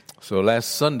So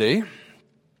last Sunday,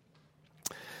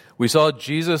 we saw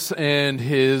Jesus and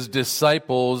his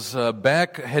disciples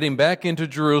heading back into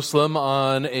Jerusalem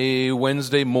on a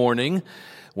Wednesday morning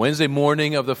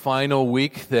of the final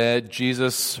week that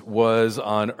Jesus was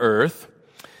on earth.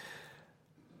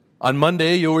 On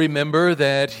Monday, you'll remember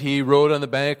that he rode on the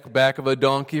back of a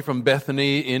donkey from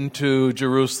Bethany into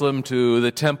Jerusalem to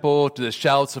the temple, to the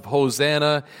shouts of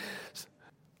Hosanna,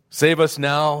 "Save us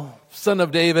now, Son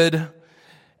of David."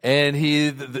 And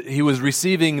he was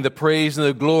receiving the praise and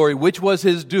the glory, which was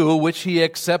his due, which he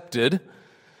accepted,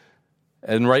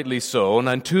 and rightly so. And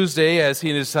on Tuesday, as he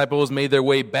and his disciples made their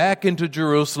way back into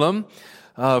Jerusalem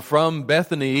from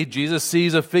Bethany, Jesus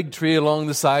sees a fig tree along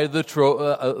the side of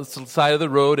the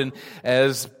road, and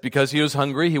because he was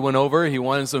hungry, he went over. He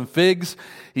wanted some figs.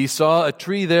 He saw a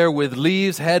tree there with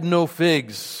leaves, had no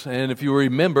figs. And if you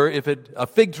remember, if a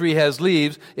fig tree has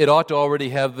leaves, it ought to already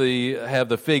have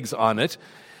the figs on it.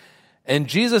 And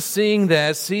Jesus, seeing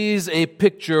that, sees a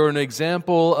picture, an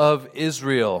example of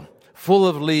Israel, full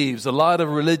of leaves, a lot of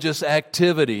religious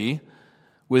activity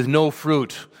with no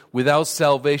fruit, without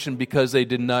salvation because they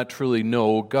did not truly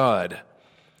know God.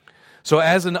 So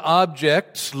as an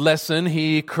object lesson,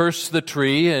 he cursed the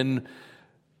tree and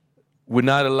would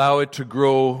not allow it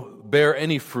to bear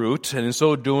any fruit. And in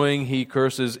so doing, he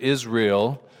curses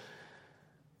Israel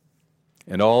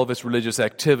and all of its religious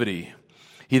activity.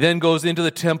 He then goes into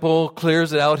the temple,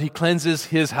 clears it out. He cleanses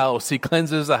his house. He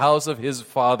cleanses the house of his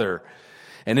father.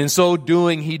 And in so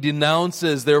doing, he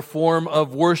denounces their form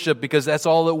of worship because that's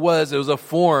all it was. It was a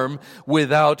form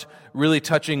without really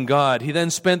touching God. He then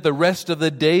spent the rest of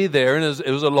the day there, and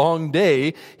it was a long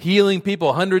day, healing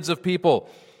people, hundreds of people,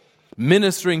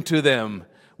 ministering to them,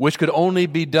 which could only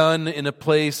be done in a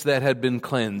place that had been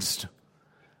cleansed.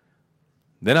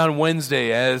 Then on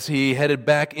Wednesday, as he headed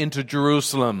back into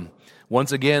Jerusalem,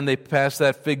 once again, they passed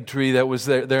that fig tree that was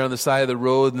there on the side of the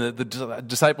road, and the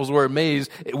disciples were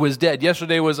amazed. It was dead.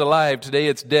 Yesterday was alive. Today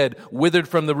it's dead, withered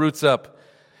from the roots up.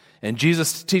 And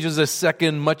Jesus teaches a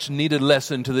second much-needed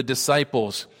lesson to the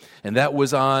disciples, and that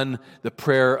was on the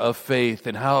prayer of faith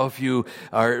and how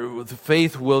the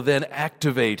faith will then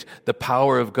activate the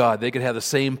power of God. They could have the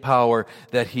same power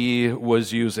that he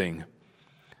was using.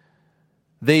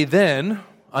 They then,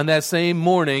 on that same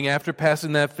morning, after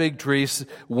passing that fig tree,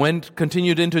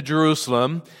 continued into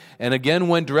Jerusalem, and again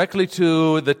went directly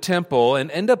to the temple, and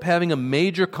ended up having a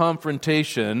major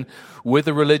confrontation with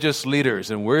the religious leaders.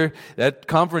 And that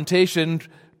confrontation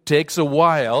takes a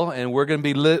while, and we're going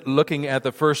to be looking at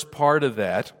the first part of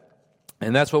that.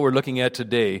 And that's what we're looking at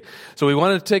today. So we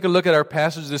want to take a look at our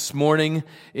passage this morning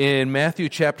in Matthew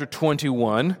chapter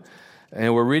 21,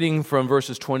 and we're reading from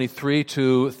verses 23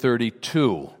 to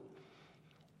 32.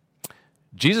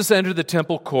 Jesus entered the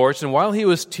temple courts, and while he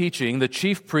was teaching, the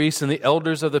chief priests and the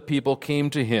elders of the people came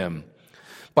to him.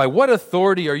 "By what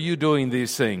authority are you doing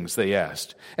these things?" they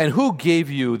asked. "And who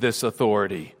gave you this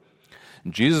authority?"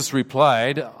 And Jesus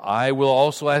replied, "I will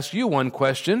also ask you one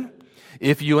question.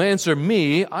 If you answer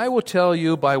me, I will tell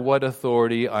you by what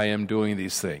authority I am doing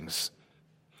these things."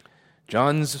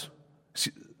 John's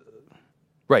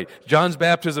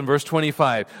baptism, verse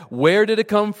 25. "Where did it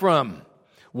come from?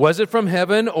 Was it from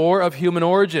heaven or of human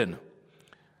origin?"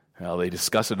 Well, they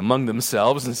discussed it among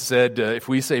themselves and said, if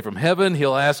we say from heaven,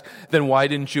 he'll ask, then why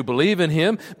didn't you believe in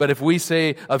him? But if we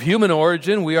say of human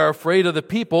origin, we are afraid of the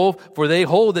people, for they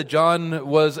hold that John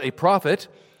was a prophet.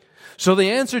 So they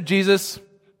answered Jesus,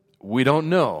 "We don't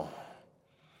know."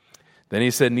 Then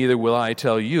he said, "Neither will I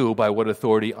tell you by what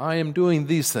authority I am doing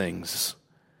these things."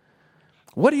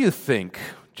 "What do you think?"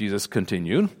 Jesus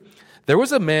continued. "There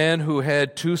was a man who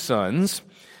had 2 sons.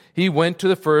 He went to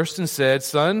the first and said,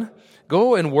 'Son,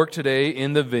 go and work today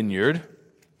in the vineyard.'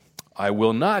 'I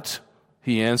will not,'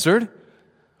 he answered.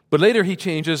 But later he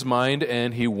changed his mind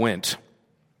and he went.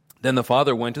 Then the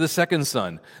father went to the second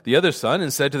son, the other son,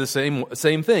 and said to the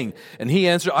same thing. And he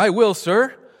answered, 'I will,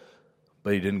 sir.'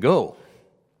 But he didn't go.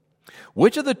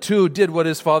 Which of the 2 did what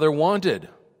his father wanted?"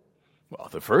 "Well,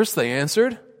 the first," they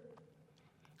answered.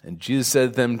 And Jesus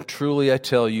said to them, "Truly I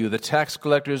tell you, the tax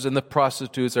collectors and the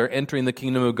prostitutes are entering the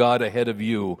kingdom of God ahead of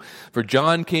you. For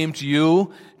John came to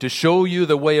you to show you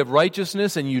the way of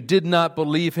righteousness, and you did not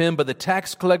believe him, but the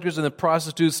tax collectors and the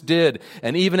prostitutes did.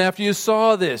 And even after you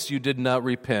saw this, you did not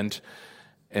repent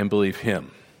and believe him."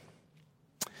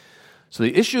 So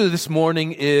the issue this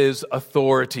morning is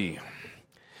authority.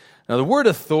 Now the word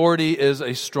authority is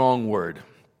a strong word.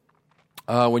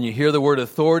 When you hear the word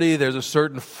authority, there's a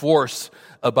certain force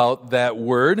about that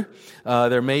word.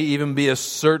 There may even be a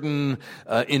certain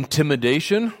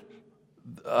intimidation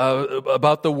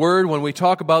about the word, when we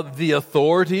talk about the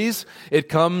authorities, it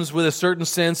comes with a certain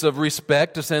sense of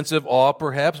respect, a sense of awe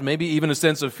perhaps, maybe even a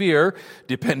sense of fear,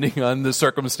 depending on the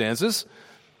circumstances.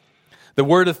 The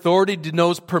word authority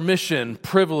denotes permission,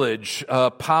 privilege,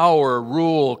 power,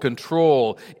 rule,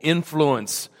 control,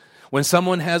 influence. When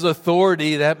someone has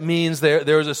authority, that means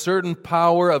there is a certain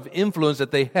power of influence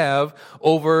that they have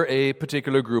over a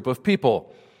particular group of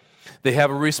people. They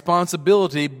have a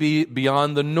responsibility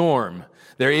beyond the norm.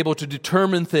 They're able to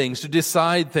determine things, to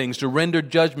decide things, to render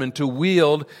judgment, to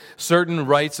wield certain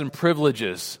rights and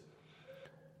privileges.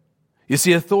 You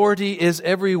see, authority is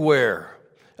everywhere.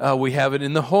 We have it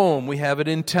in the home, we have it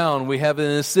in town, we have it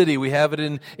in the city, we have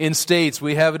it in states,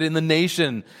 we have it in the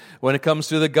nation. When it comes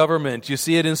to the government, you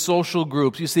see it in social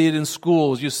groups, you see it in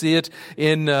schools, you see it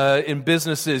in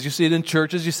businesses, you see it in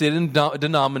churches, you see it in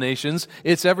denominations.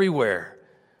 It's everywhere.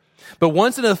 But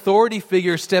once an authority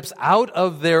figure steps out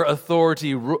of their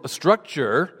authority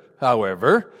structure,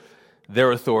 however,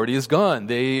 their authority is gone.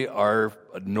 They are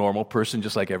a normal person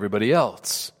just like everybody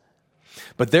else.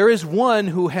 But there is one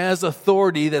who has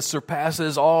authority that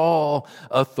surpasses all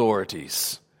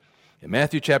authorities. In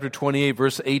Matthew chapter 28,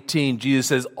 verse 18, Jesus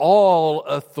says, "All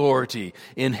authority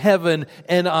in heaven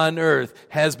and on earth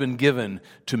has been given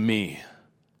to me."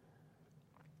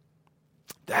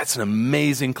 That's an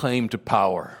amazing claim to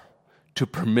power, to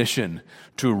permission,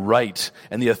 to right.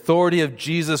 And the authority of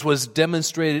Jesus was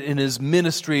demonstrated in his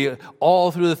ministry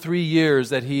all through the 3 years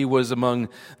that he was among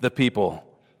the people.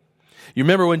 You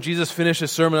remember when Jesus finished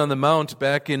his Sermon on the Mount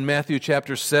back in Matthew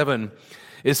chapter 7,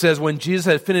 it says, when Jesus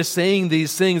had finished saying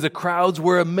these things, the crowds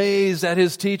were amazed at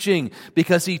his teaching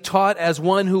because he taught as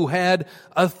one who had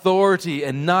authority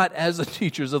and not as the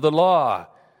teachers of the law.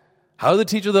 How did the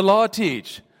teachers of the law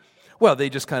teach? Well, they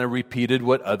just kind of repeated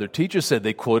what other teachers said.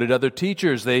 They quoted other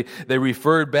teachers. They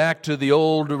referred back to the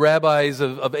old rabbis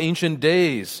of ancient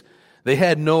days. They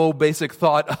had no basic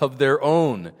thought of their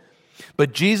own.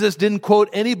 But Jesus didn't quote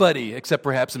anybody except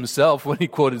perhaps himself when he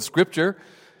quoted Scripture.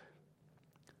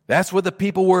 That's what the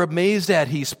people were amazed at.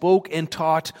 He spoke and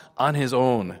taught on his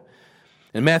own.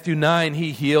 In Matthew 9,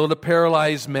 he healed a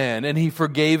paralyzed man and he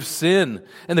forgave sin.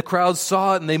 And the crowd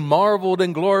saw it and they marveled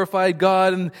and glorified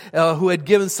God who had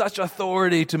given such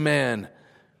authority to man.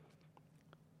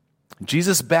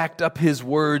 Jesus backed up his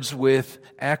words with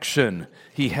action.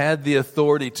 He had the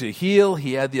authority to heal.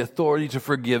 He had the authority to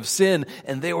forgive sin.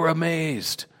 And they were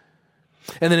amazed.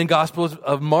 And then in Gospel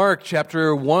of Mark,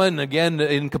 chapter 1, again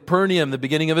in Capernaum, the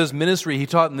beginning of his ministry, he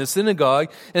taught in the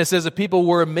synagogue. And it says the people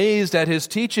were amazed at his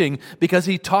teaching because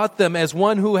he taught them as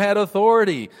one who had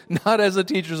authority, not as the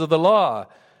teachers of the law.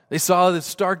 They saw the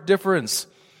stark difference.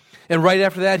 And right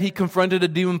after that, he confronted a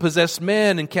demon-possessed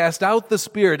man and cast out the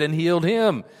spirit and healed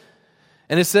him.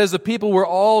 And it says the people were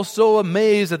all so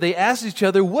amazed that they asked each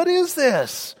other, "What is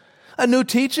this? A new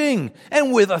teaching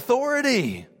and with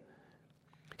authority."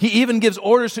 He even gives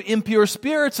orders to impure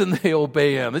spirits and they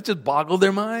obey him. It just boggled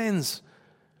their minds.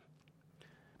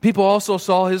 People also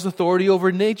saw his authority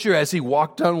over nature as he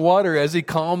walked on water, as he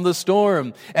calmed the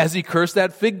storm, as he cursed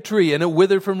that fig tree and it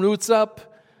withered from roots up.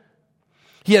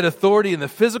 He had authority in the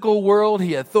physical world.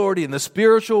 He had authority in the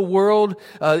spiritual world.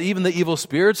 Even the evil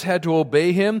spirits had to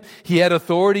obey him. He had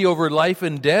authority over life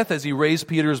and death as he raised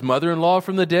Peter's mother-in-law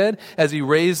from the dead, as he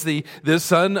raised the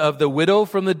son of the widow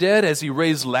from the dead, as he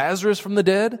raised Lazarus from the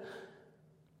dead.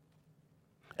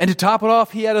 And to top it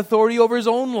off, he had authority over his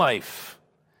own life.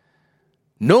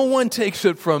 "No one takes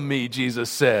it from me," Jesus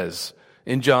says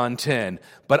in John 10.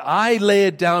 "But I lay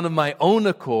it down of my own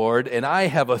accord, and I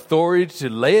have authority to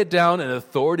lay it down and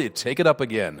authority to take it up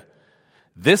again.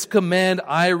 This command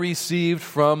I received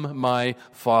from my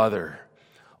Father.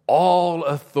 All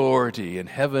authority in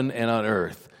heaven and on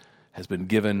earth has been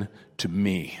given to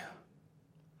me."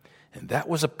 And that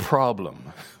was a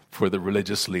problem for the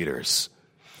religious leaders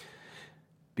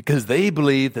because they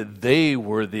believed that they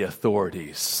were the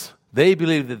authorities. They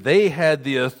believed that they had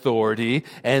the authority,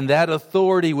 and that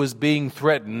authority was being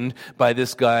threatened by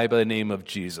this guy by the name of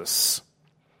Jesus.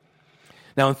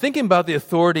 Now, in thinking about the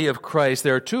authority of Christ,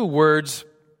 there are two words,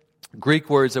 Greek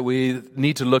words, that we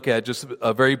need to look at just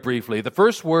very briefly. The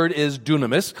first word is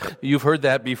dunamis. You've heard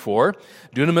that before.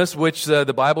 Dunamis, which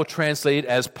the Bible translates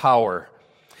as power.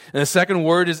 And the second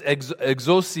word is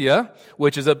exousia,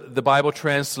 which is the Bible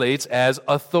translates as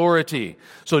authority.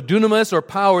 So dunamis or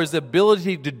power is the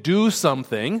ability to do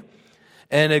something,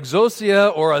 and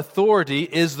exousia or authority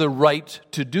is the right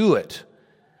to do it.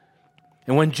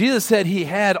 And when Jesus said he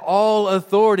had all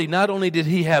authority, not only did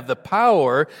he have the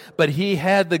power, but he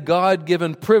had the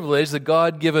God-given privilege, the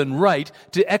God-given right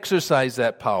to exercise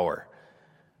that power.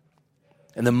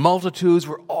 And the multitudes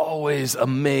were always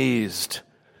amazed.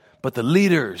 But the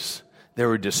leaders, they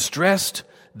were distressed,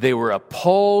 they were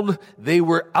appalled, they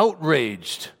were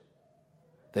outraged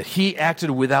that he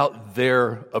acted without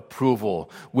their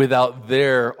approval, without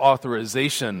their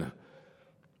authorization.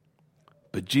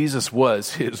 But Jesus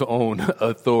was his own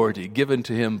authority, given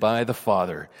to him by the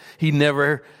Father. He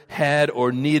never had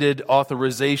or needed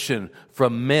authorization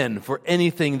from men for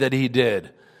anything that he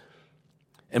did.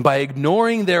 And by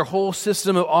ignoring their whole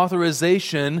system of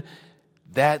authorization,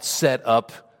 that set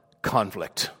up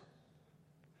conflict.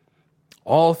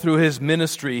 All through his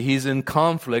ministry, he's in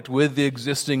conflict with the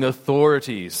existing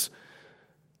authorities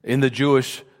in the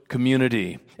Jewish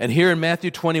community. And here in Matthew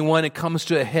 21, it comes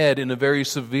to a head in a very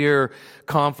severe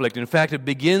conflict. In fact, it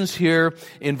begins here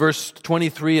in verse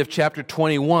 23 of chapter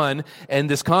 21, and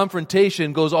this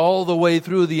confrontation goes all the way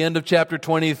through the end of chapter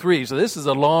 23. So this is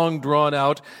a long,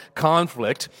 drawn-out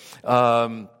conflict,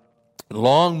 long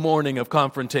morning of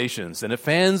confrontations, and it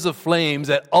fans the flames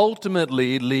that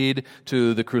ultimately lead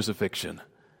to the crucifixion.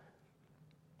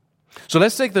 So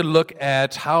let's take a look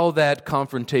at how that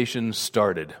confrontation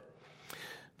started.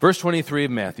 Verse 23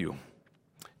 of Matthew.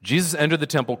 Jesus entered the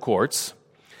temple courts,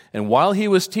 and while he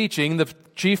was teaching, the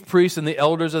chief priests and the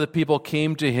elders of the people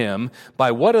came to him.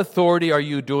 "By what authority are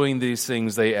you doing these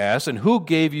things?" they asked, "and who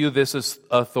gave you this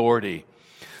authority?"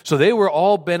 So they were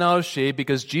all bent out of shape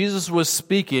because Jesus was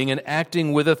speaking and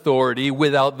acting with authority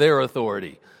without their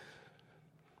authority.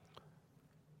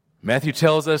 Matthew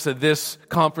tells us that this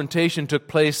confrontation took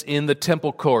place in the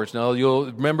temple courts. Now, you'll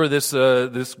remember this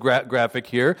graphic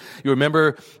here. You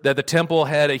remember that the temple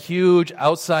had a huge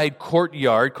outside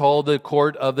courtyard called the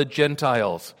Court of the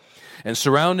Gentiles. And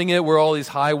surrounding it were all these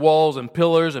high walls and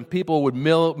pillars, and people would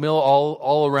mill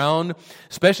all around.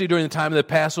 Especially during the time of the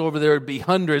Passover, there would be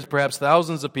hundreds, perhaps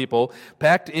thousands of people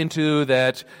packed into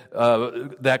that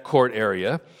court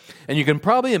area. And you can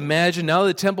probably imagine, now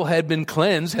that the temple had been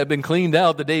cleaned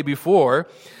out the day before,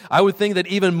 I would think that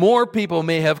even more people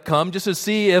may have come just to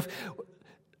see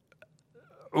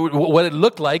what it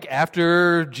looked like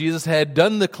after Jesus had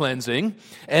done the cleansing,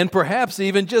 and perhaps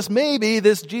even just maybe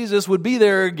this Jesus would be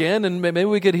there again, and maybe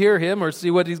we could hear him or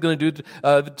see what he's going to do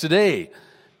today.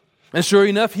 And sure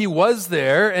enough, he was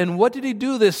there, and what did he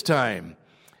do this time?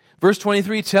 Verse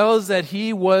 23 tells that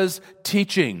he was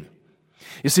teaching.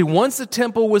 You see, once the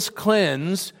temple was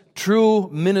cleansed, true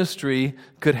ministry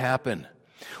could happen.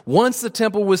 Once the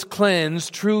temple was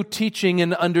cleansed, true teaching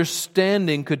and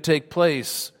understanding could take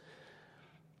place.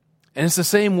 And it's the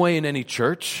same way in any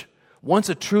church. Once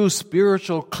a true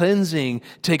spiritual cleansing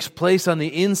takes place on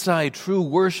the inside, true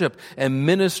worship and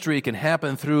ministry can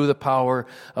happen through the power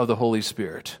of the Holy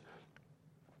Spirit.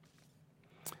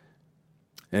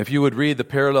 And if you would read the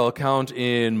parallel account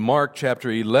in Mark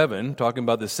chapter 11, talking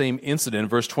about the same incident,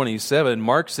 verse 27,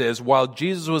 Mark says, while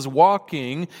Jesus was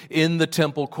walking in the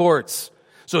temple courts.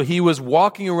 So he was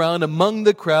walking around among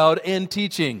the crowd and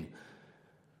teaching.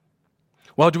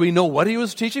 Well, do we know what he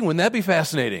was teaching? Wouldn't that be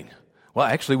fascinating? Well,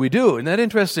 actually we do. Isn't that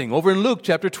interesting? Over in Luke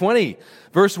chapter 20,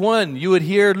 verse 1, you would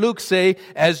hear Luke say,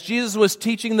 as Jesus was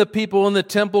teaching the people in the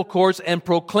temple courts and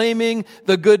proclaiming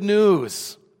the good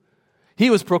news. He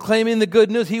was proclaiming the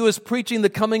good news. He was preaching the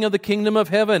coming of the kingdom of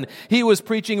heaven. He was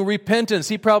preaching repentance.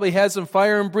 He probably had some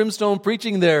fire and brimstone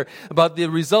preaching there about the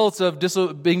results of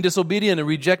being disobedient and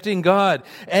rejecting God,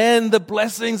 and the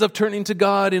blessings of turning to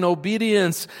God in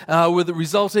obedience, with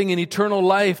resulting in eternal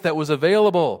life that was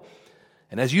available.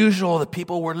 And as usual, the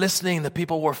people were listening. The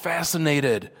people were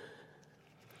fascinated.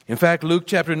 In fact, Luke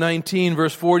chapter 19,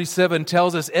 verse 47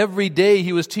 tells us every day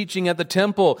he was teaching at the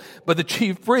temple, but the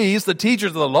chief priests, the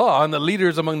teachers of the law, and the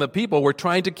leaders among the people were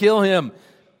trying to kill him.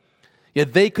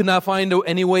 Yet they could not find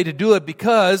any way to do it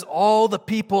because all the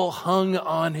people hung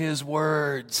on his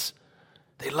words.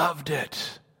 They loved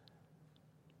it.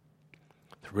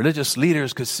 The religious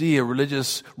leaders could see a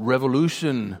religious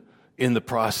revolution in the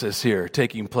process here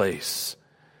taking place.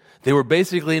 They were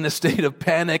basically in a state of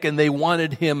panic and they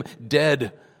wanted him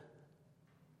dead.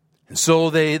 And so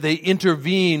they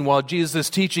intervene while Jesus is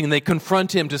teaching, and they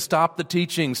confront him to stop the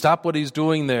teaching, stop what he's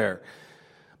doing there.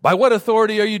 By what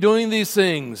authority are you doing these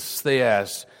things? They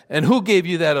asked. And who gave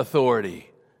you that authority?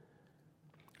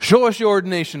 Show us your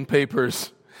ordination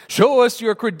papers. Show us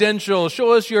your credentials.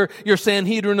 Show us your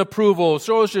Sanhedrin approval.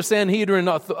 Show us your Sanhedrin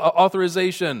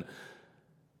authorization.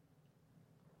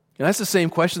 And that's the same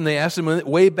question they asked him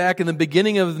way back in the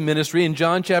beginning of the ministry in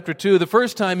John chapter 2, the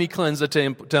first time he cleansed the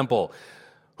temple.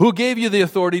 Who gave you the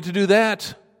authority to do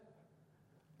that?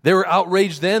 They were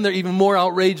outraged then. They're even more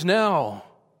outraged now.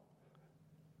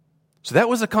 So that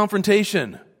was a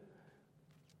confrontation.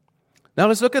 Now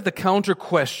let's look at the counter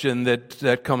question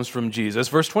that comes from Jesus.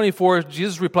 Verse 24,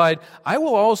 Jesus replied, I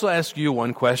will also ask you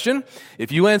one question.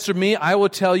 If you answer me, I will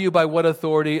tell you by what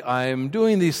authority I am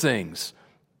doing these things.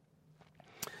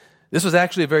 This was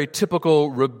actually a very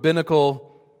typical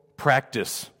rabbinical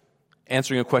practice,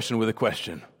 answering a question with a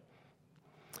question.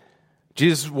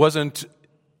 Jesus wasn't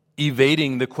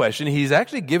evading the question. He's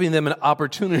actually giving them an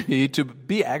opportunity to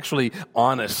be actually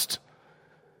honest.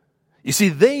 You see,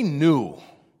 they knew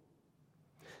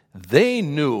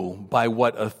by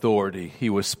what authority he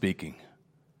was speaking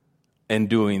and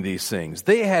doing these things.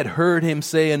 They had heard him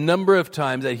say a number of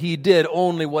times that he did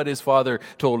only what his Father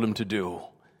told him to do.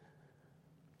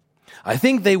 I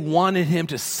think they wanted him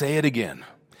to say it again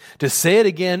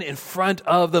in front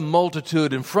of the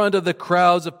multitude, in front of the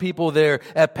crowds of people there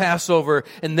at Passover,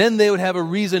 and then they would have a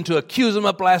reason to accuse him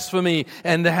of blasphemy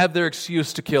and to have their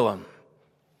excuse to kill him.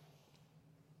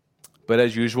 But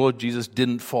as usual, Jesus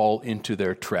didn't fall into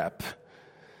their trap.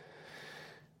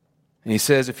 And he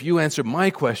says, if you answer my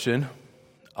question,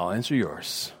 I'll answer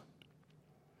yours.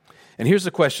 And here's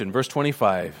the question, verse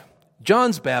 25.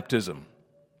 John's baptism,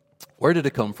 where did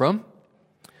it come from?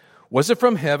 Was it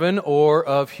from heaven or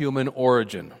of human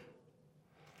origin?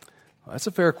 Well, that's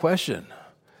a fair question.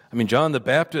 I mean, John the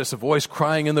Baptist, a voice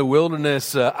crying in the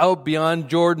wilderness, out beyond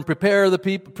Jordan, preparing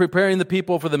the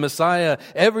people for the Messiah.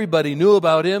 Everybody knew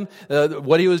about him.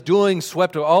 What he was doing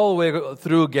swept all the way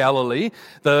through Galilee.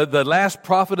 The last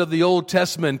prophet of the Old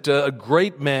Testament, a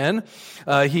great man.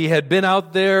 He had been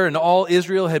out there, and all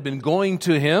Israel had been going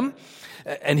to him.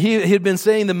 And he had been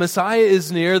saying, the Messiah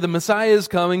is near, the Messiah is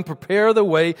coming, prepare the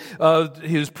way.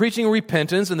 He was preaching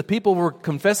repentance, and the people were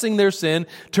confessing their sin,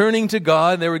 turning to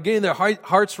God, and they were getting their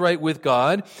hearts right with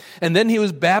God. And then he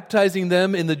was baptizing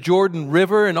them in the Jordan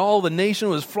River, and all the nation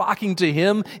was flocking to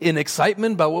him in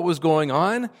excitement about what was going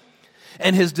on.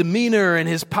 And his demeanor and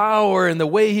his power and the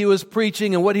way he was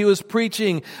preaching and what he was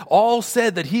preaching all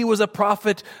said that he was a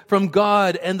prophet from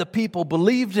God, and the people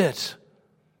believed it.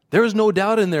 There was no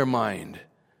doubt in their mind.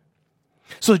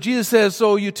 So Jesus says,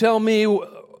 so you tell me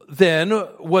then,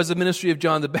 was the ministry of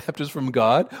John the Baptist from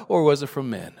God or was it from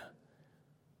men?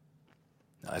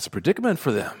 Now, that's a predicament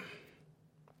for them.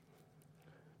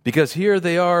 Because here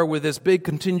they are with this big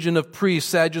contingent of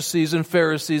priests, Sadducees, and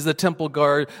Pharisees, the temple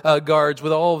guards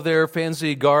with all of their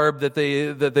fancy garb that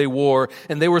they wore,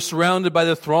 and they were surrounded by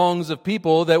the throngs of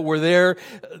people that were there,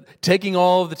 taking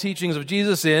all of the teachings of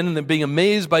Jesus in, and then being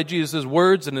amazed by Jesus'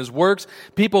 words and his works.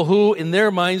 People who, in their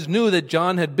minds, knew that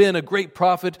John had been a great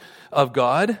prophet of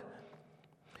God.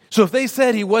 So if they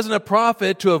said he wasn't a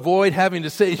prophet to avoid having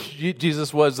to say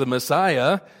Jesus was the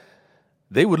Messiah,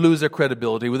 they would lose their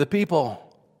credibility with the people.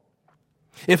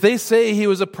 If they say he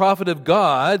was a prophet of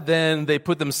God, then they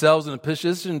put themselves in a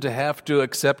position to have to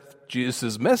accept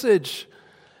Jesus' message.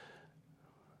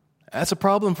 That's a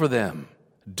problem for them.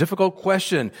 Difficult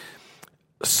question.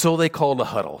 So they called a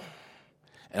huddle.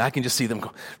 And I can just see them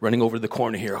running over to the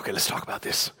corner here. Okay, let's talk about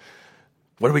this.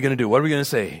 What are we going to do? What are we going to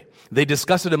say? They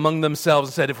discussed it among themselves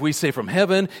and said, if we say from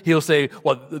heaven, he'll say,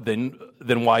 well, then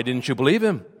why didn't you believe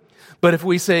him? But if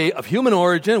we say of human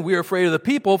origin, we are afraid of the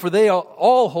people, for they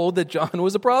all hold that John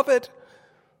was a prophet.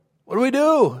 What do we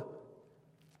do?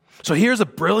 So here's a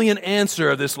brilliant answer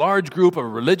of this large group of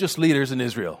religious leaders in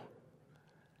Israel.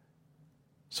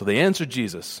 So they answered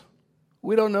Jesus,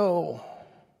 we don't know.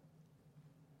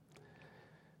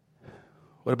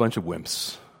 What a bunch of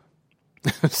wimps.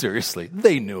 Seriously,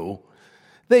 they knew.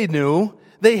 They knew.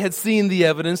 They had seen the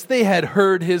evidence. They had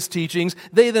heard his teachings.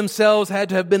 They themselves had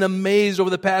to have been amazed over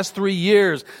the past 3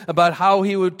 years about how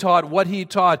he would taught, what he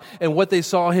taught, and what they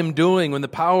saw him doing and the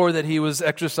power that he was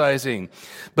exercising.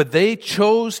 But they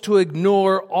chose to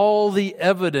ignore all the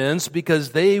evidence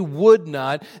because they would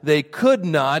not, they could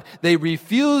not, they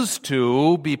refused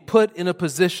to be put in a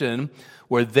position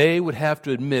where they would have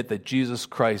to admit that Jesus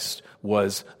Christ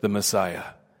was the Messiah.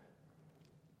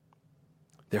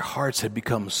 Their hearts had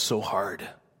become so hard.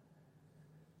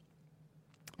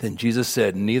 Then Jesus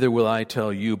said, neither will I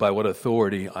tell you by what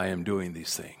authority I am doing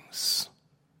these things.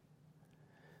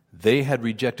 They had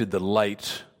rejected the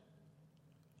light,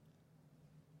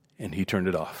 and he turned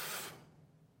it off.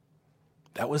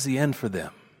 That was the end for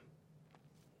them.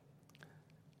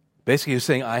 Basically, he was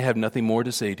saying, I have nothing more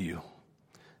to say to you.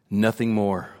 Nothing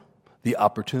more. The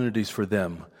opportunities for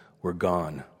them were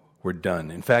gone. We're done.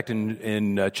 In fact,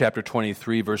 in chapter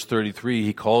 23, verse 33,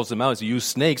 he calls them out. He says, you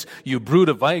snakes, you brood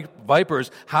of vipers,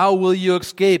 how will you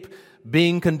escape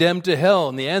being condemned to hell?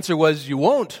 And the answer was, you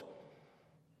won't.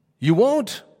 You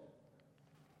won't.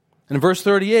 And in verse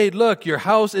 38, look, your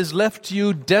house is left to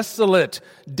you desolate.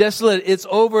 Desolate, it's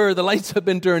over. The lights have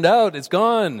been turned out. It's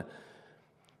gone.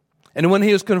 And when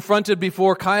he was confronted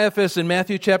before Caiaphas in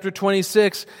Matthew chapter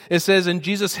 26, it says, and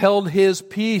Jesus held his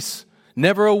peace,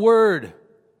 never a word.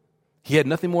 He had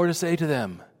nothing more to say to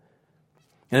them.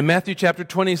 And in Matthew chapter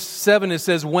 27, it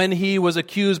says, when he was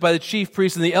accused by the chief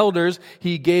priests and the elders,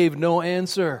 he gave no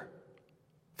answer.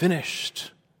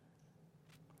 Finished.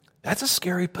 That's a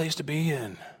scary place to be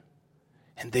in.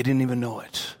 And they didn't even know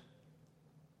it.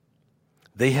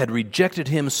 They had rejected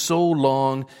him so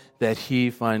long that he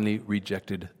finally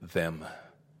rejected them.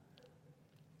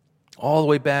 All the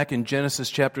way back in Genesis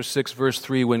chapter 6, verse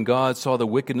 3, when God saw the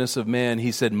wickedness of man,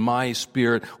 he said, my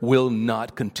spirit will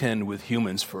not contend with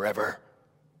humans forever.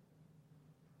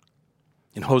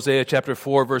 In Hosea chapter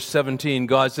 4, verse 17,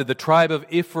 God said, the tribe of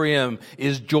Ephraim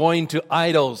is joined to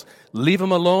idols. Leave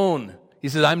them alone. He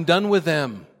said, I'm done with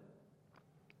them.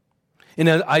 In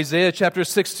Isaiah chapter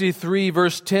 63,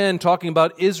 verse 10, talking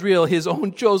about Israel, his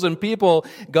own chosen people,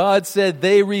 God said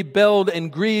they rebelled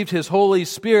and grieved his Holy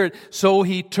Spirit, so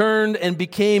he turned and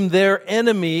became their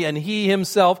enemy, and he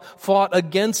himself fought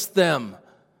against them.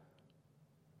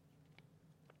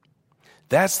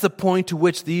 That's the point to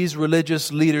which these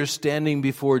religious leaders standing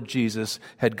before Jesus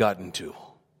had gotten to.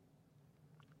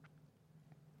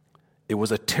 It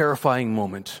was a terrifying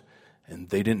moment, and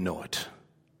they didn't know it.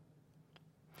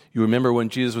 You remember when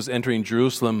Jesus was entering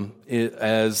Jerusalem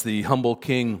as the humble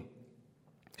king,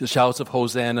 the shouts of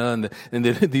Hosanna, and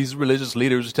these religious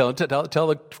leaders tell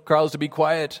the crowds to be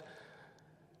quiet.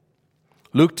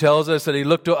 Luke tells us that he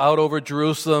looked out over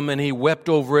Jerusalem and he wept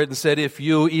over it and said, if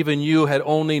you, even you, had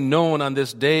only known on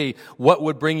this day what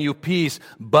would bring you peace,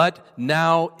 but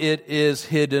now it is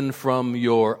hidden from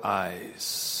your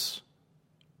eyes.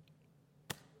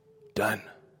 Done.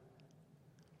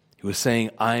 He was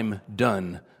saying, I'm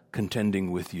done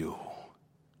contending with you.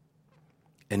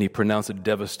 And he pronounced a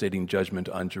devastating judgment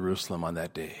on Jerusalem on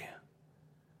that day.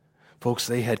 Folks,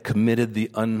 they had committed the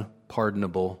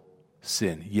unpardonable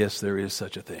sin. Yes, there is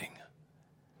such a thing.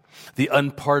 The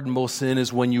unpardonable sin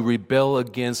is when you rebel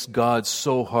against God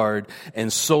so hard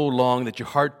and so long that your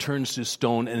heart turns to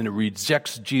stone and it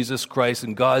rejects Jesus Christ.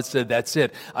 And God said, that's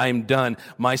it. I am done.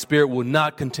 My spirit will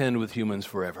not contend with humans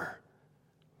forever.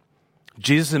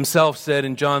 Jesus himself said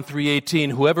in John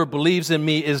 3:18, whoever believes in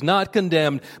me is not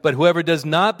condemned, but whoever does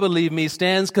not believe me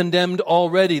stands condemned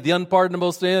already, the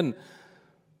unpardonable sin,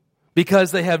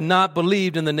 because they have not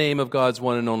believed in the name of God's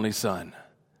one and only Son.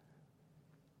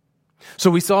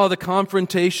 So we saw the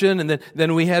confrontation, and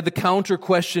then we had the counter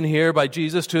question here by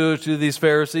Jesus to these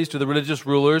Pharisees, to the religious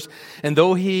rulers. And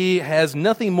though he has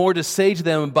nothing more to say to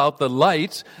them about the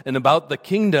light and about the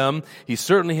kingdom, he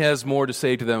certainly has more to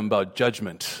say to them about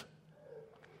judgment.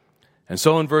 And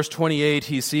so in verse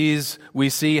 28, we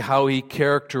see how he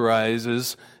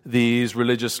characterizes these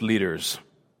religious leaders.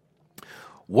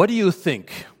 What do you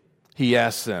think? He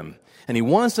asks them. And he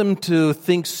wants them to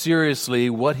think seriously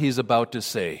what he's about to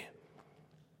say.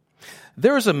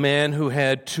 There was a man who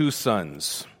had 2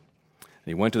 sons.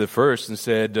 He went to the first and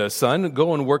said, son,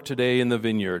 go and work today in the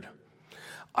vineyard.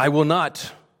 I will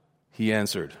not, he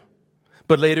answered.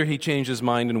 But later he changed his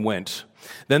mind and went.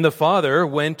 Then the father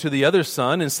went to the other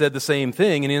son and said the same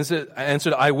thing, and he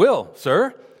answered, I will,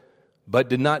 sir, but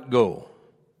did not go.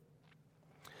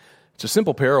 It's a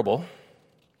simple parable.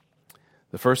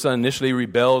 The first son initially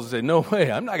rebels and said, no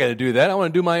way, I'm not going to do that. I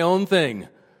want to do my own thing.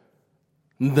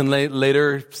 And then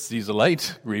later sees the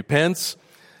light, repents,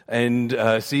 and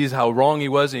sees how wrong he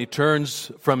was, and he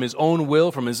turns from his own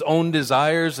will, from his own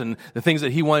desires and the things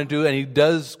that he wanted to do, and he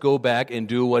does go back and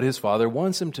do what his father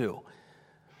wants him to.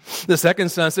 The second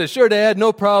son says, sure, Dad,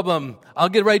 no problem. I'll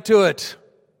get right to it.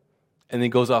 And then he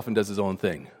goes off and does his own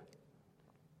thing.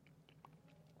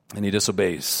 And he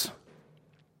disobeys.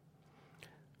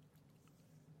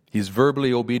 He's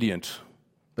verbally obedient,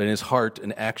 but in his heart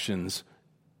and actions,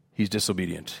 he's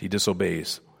disobedient. He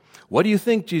disobeys. What do you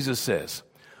think, Jesus says?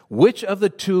 Which of the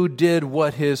 2 did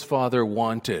what his father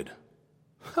wanted?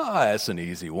 That's an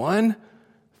easy one,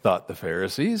 thought the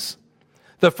Pharisees.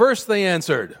 The first, they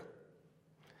answered.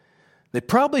 They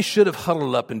probably should have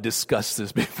huddled up and discussed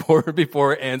this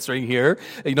before answering here.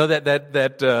 You know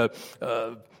that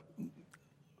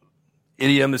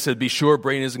idiom that said, be sure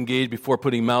brain is engaged before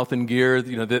putting mouth in gear.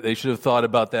 You know, they should have thought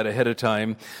about that ahead of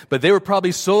time. But they were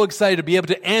probably so excited to be able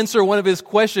to answer one of his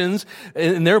questions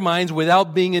in their minds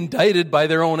without being indicted by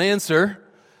their own answer.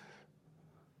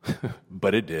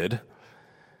 But it did.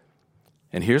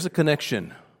 And here's a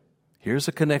connection. Here's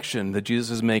a connection that Jesus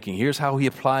is making. Here's how he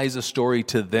applies the story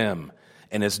to them.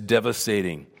 And it's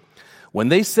devastating. When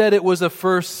they said it was a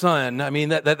first son, I mean,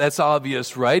 that's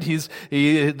obvious, right? He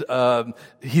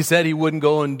said he wouldn't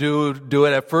go and do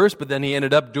it at first, but then he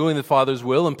ended up doing the Father's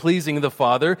will and pleasing the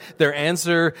Father. Their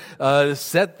answer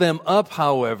set them up,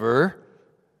 however,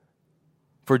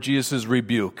 for Jesus'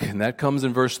 rebuke. And that comes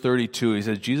in verse 32. He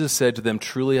says, Jesus said to them,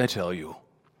 "Truly I tell you,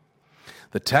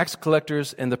 the tax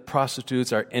collectors and the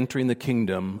prostitutes are entering the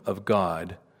kingdom of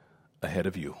God ahead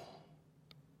of you."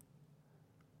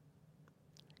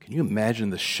 Can you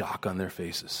imagine the shock on their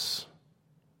faces?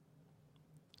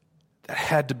 That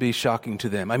had to be shocking to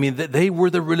them. I mean, they were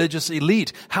the religious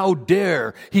elite. How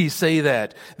dare he say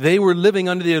that? They were living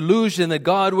under the illusion that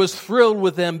God was thrilled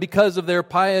with them because of their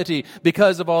piety,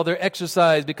 because of all their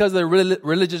exercise, because of their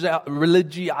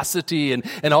religiosity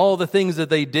and all the things that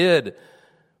they did.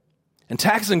 And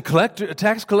tax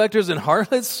collectors and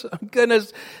harlots,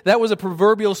 goodness, that was a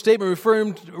proverbial statement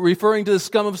referring to the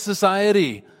scum of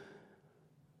society.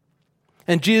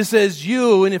 And Jesus says,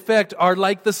 you, in effect, are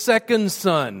like the second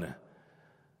son.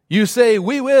 You say,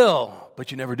 "We will," but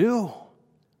you never do.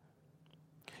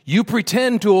 You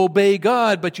pretend to obey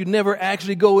God, but you never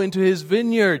actually go into His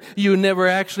vineyard. You never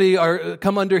actually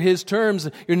come under His terms.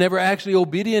 You're never actually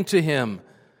obedient to Him.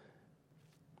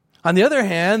 On the other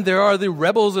hand, there are the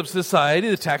rebels of society,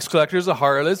 the tax collectors, the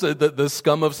harlots, the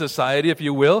scum of society, if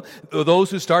you will, those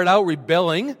who start out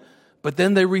rebelling, but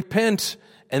then they repent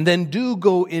and then do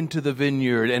go into the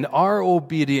vineyard and are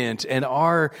obedient and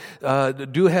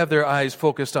do have their eyes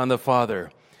focused on the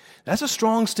Father. That's a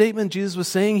strong statement Jesus was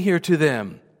saying here to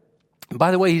them. And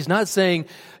by the way, He's not saying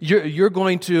you're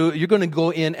going to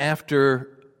go in after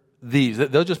these.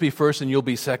 They'll just be first and you'll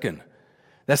be second.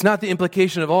 That's not the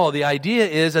implication of all. The idea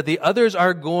is that the others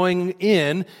are going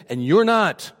in and you're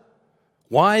not.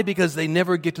 Why? Because they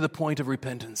never get to the point of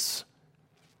repentance.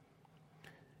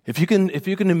 If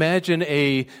you can imagine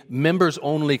a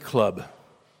members-only club,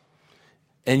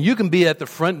 and you can be at the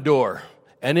front door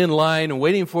and in line and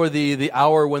waiting for the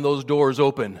hour when those doors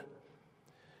open,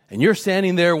 and you're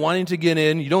standing there wanting to get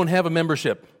in, you don't have a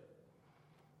membership.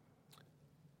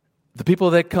 The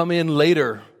people that come in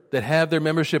later that have their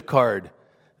membership card,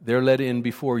 they're let in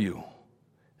before you.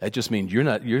 That just means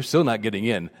you're still not getting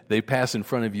in. They pass in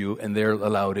front of you and they're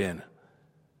allowed in.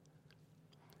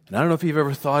 And I don't know if you've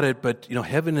ever thought it, but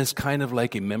heaven is kind of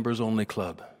like a members-only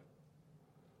club.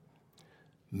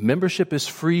 Membership is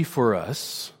free for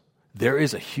us. There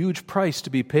is a huge price to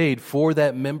be paid for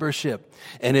that membership,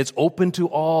 and it's open to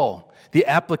all. The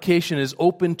application is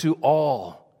open to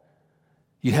all.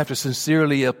 You have to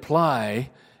sincerely apply,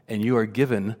 and you are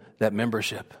given that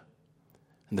membership.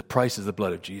 And the price is the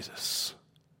blood of Jesus.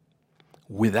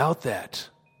 Without that,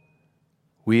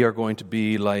 we are going to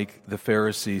be like the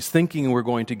Pharisees, thinking we're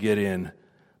going to get in.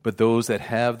 But those that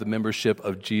have the membership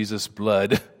of Jesus'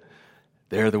 blood,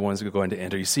 they're the ones who are going to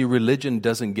enter. You see, religion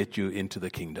doesn't get you into the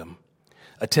kingdom.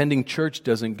 Attending church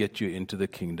doesn't get you into the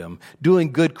kingdom.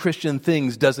 Doing good Christian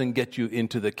things doesn't get you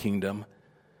into the kingdom.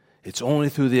 It's only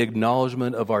through the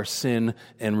acknowledgement of our sin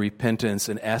and repentance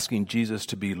and asking Jesus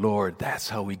to be Lord. That's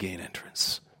how we gain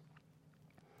entrance.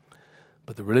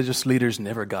 But the religious leaders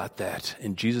never got that,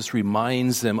 and Jesus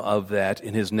reminds them of that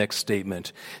in His next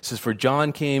statement. He says, "For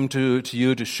John came to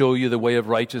you to show you the way of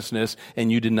righteousness,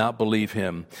 and you did not believe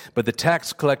him. But the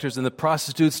tax collectors and the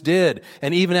prostitutes did,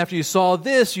 and even after you saw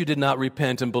this, you did not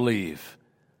repent and believe."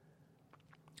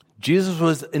 Jesus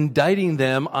was indicting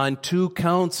them on two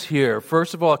counts here.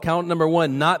 First of all, count number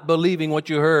one, not believing what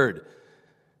you heard.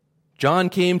 John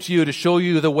came to you to show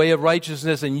you the way of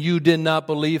righteousness, and you did not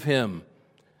believe him.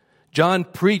 John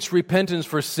preached repentance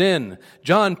for sin.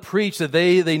 John preached that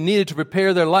they needed to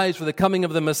prepare their lives for the coming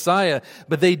of the Messiah,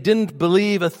 but they didn't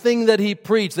believe a thing that he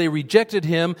preached. They rejected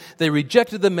him. They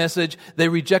rejected the message. They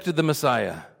rejected the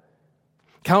Messiah.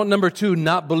 Count number two,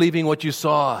 not believing what you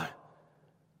saw.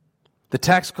 The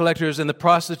tax collectors and the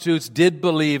prostitutes did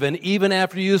believe, and even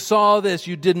after you saw this,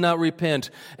 you did not repent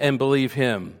and believe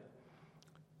him.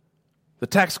 The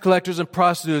tax collectors and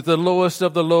prostitutes, the lowest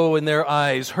of the low in their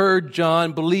eyes, heard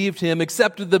John, believed him,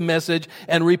 accepted the message,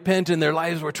 and repented, and their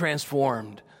lives were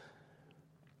transformed.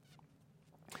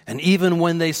 And even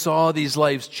when they saw these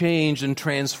lives changed and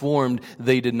transformed,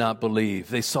 they did not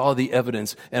believe. They saw the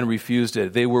evidence and refused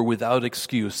it. They were without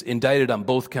excuse, indicted on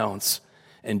both counts,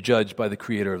 and judged by the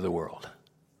Creator of the world.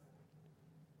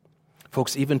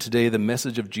 Folks, even today, the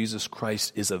message of Jesus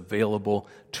Christ is available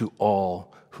to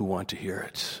all who want to hear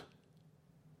it.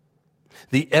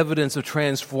 The evidence of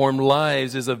transformed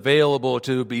lives is available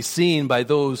to be seen by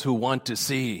those who want to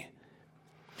see.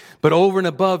 But over and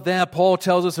above that, Paul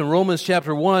tells us in Romans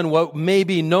chapter 1, what may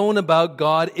be known about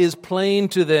God is plain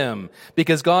to them,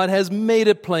 because God has made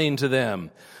it plain to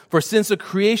them. For since the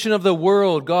creation of the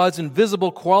world, God's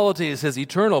invisible qualities, His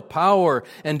eternal power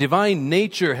and divine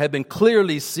nature have been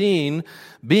clearly seen,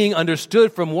 being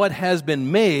understood from what has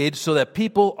been made, so that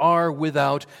people are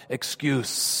without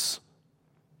excuse.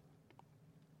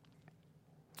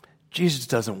 Jesus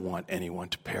doesn't want anyone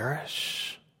to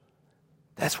perish.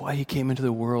 That's why He came into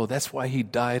the world. That's why He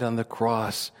died on the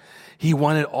cross. He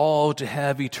wanted all to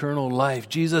have eternal life.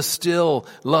 Jesus still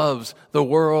loves the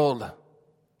world.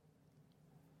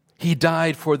 He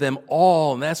died for them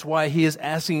all, and that's why He is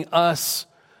asking us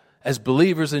as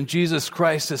believers in Jesus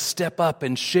Christ to step up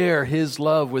and share His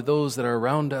love with those that are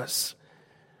around us.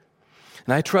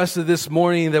 And I trust that this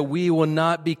morning that we will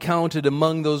not be counted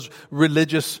among those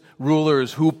religious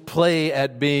rulers who play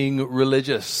at being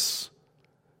religious,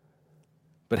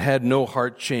 but had no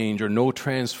heart change or no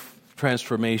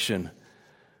transformation,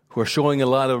 who are showing a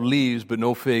lot of leaves but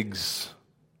no figs.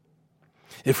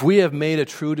 If we have made a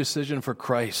true decision for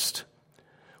Christ,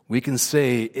 we can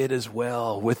say, "It is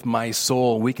well with my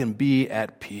soul." We can be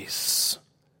at peace.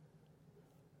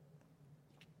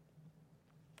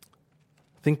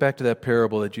 Think back to that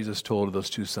parable that Jesus told of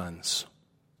those two sons.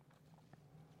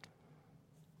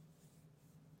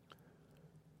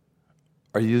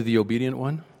 Are you the obedient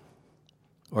one,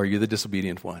 or are you the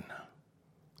disobedient one?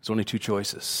 There's only two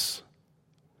choices.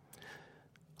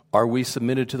 Are we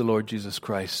submitted to the Lord Jesus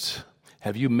Christ?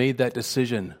 Have you made that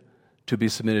decision to be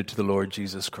submitted to the Lord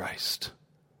Jesus Christ?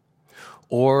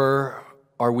 Or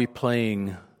are we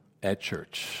playing at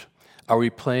church? Are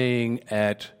we playing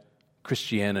at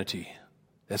Christianity?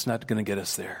 That's not going to get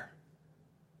us there.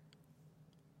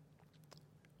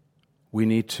 We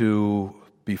need to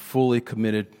be fully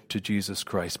committed to Jesus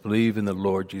Christ. Believe in the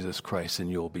Lord Jesus Christ and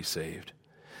you'll be saved.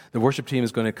 The worship team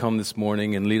is going to come this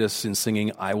morning and lead us in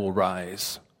singing "I Will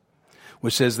Rise,"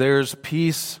 which says, "There's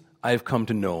peace I've come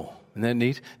to know." Isn't that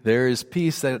neat? There is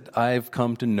peace that I've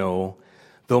come to know.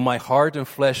 Though my heart and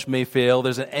flesh may fail,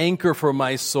 there's an anchor for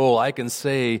my soul. I can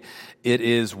say, "It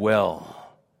is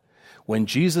well." When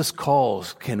Jesus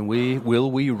calls,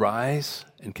 will we rise?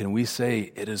 And can we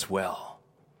say, "It is well"?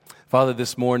 Father,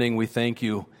 this morning we thank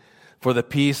you for the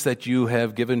peace that you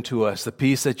have given to us, the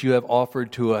peace that you have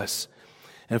offered to us.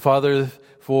 And Father,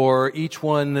 for each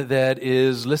one that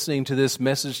is listening to this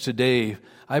message today,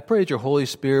 I pray that your Holy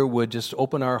Spirit would just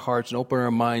open our hearts and open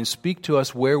our minds, speak to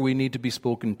us where we need to be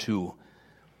spoken to.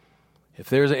 If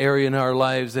there's an area in our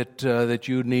lives that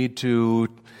you need to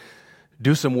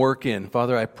do some work in,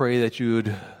 Father, I pray that you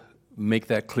would make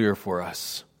that clear for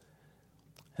us,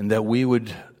 and that we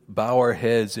would bow our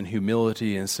heads in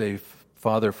humility and say,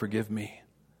 "Father, forgive me.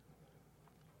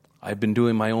 I've been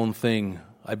doing my own thing.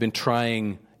 I've been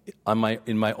trying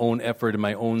in my own effort, in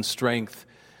my own strength,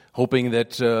 hoping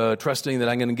that, trusting that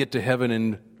I'm going to get to heaven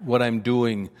in what I'm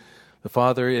doing." But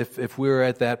Father, if we're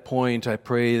at that point, I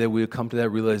pray that we'll come to that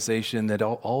realization that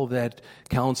all of that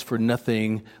counts for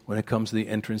nothing when it comes to the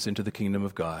entrance into the kingdom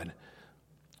of God.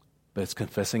 But it's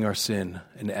confessing our sin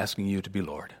and asking you to be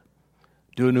Lord.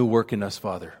 Do a new work in us,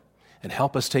 Father, and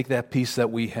help us take that peace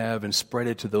that we have and spread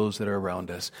it to those that are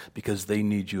around us, because they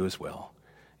need you as well.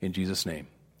 In Jesus' name,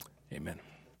 amen.